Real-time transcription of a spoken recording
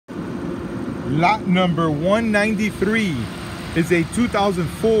Lot number 193 is a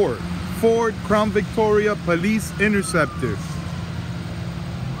 2004 Ford Crown Victoria Police Interceptor.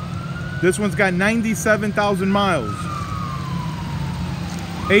 This one's got 97,000 miles.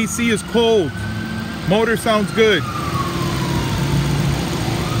 AC is cold. Motor sounds good.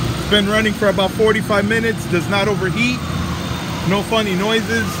 It's been running for about 45 minutes. Does not overheat. No funny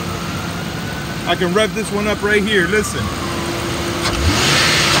noises. I can rev this one up right here. Listen.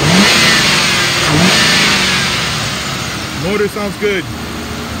 Motor sounds good.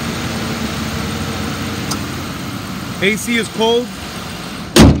 AC is cold.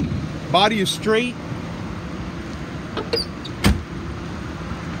 Body is straight.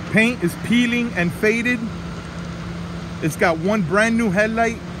 Paint is peeling and faded. It's got one brand new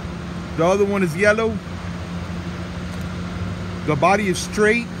headlight. The other one is yellow. The body is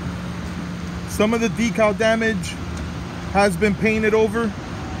straight. Some of the decal damage has been painted over.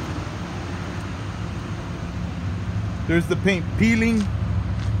 There's the paint peeling.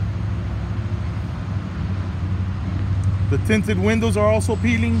 The tinted windows are also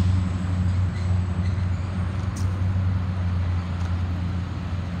peeling.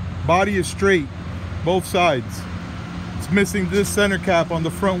 Body is straight, both sides. It's missing this center cap on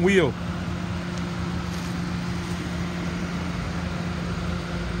the front wheel.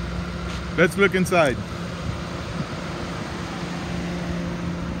 Let's look inside.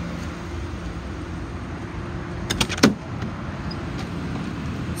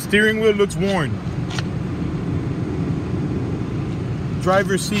 Steering wheel looks worn.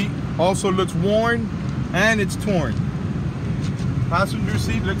 Driver's seat also looks worn and it's torn. Passenger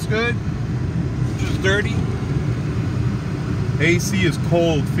seat looks good, just dirty. AC is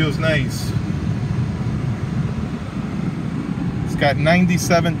cold, feels nice. It's got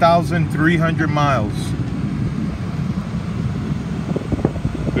 97,300 miles.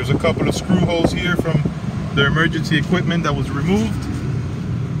 There's a couple of screw holes here from the emergency equipment that was removed.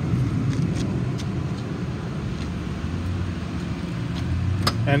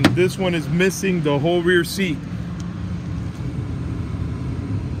 And this one is missing the whole rear seat.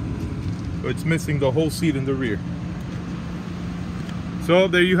 It's missing the whole seat in the rear. So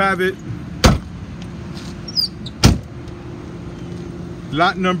there you have it.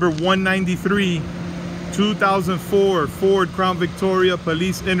 Lot number 193, 2004 Ford Crown Victoria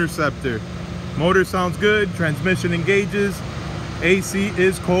Police Interceptor. Motor sounds good, transmission engages, AC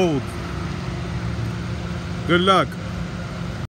is cold. Good luck.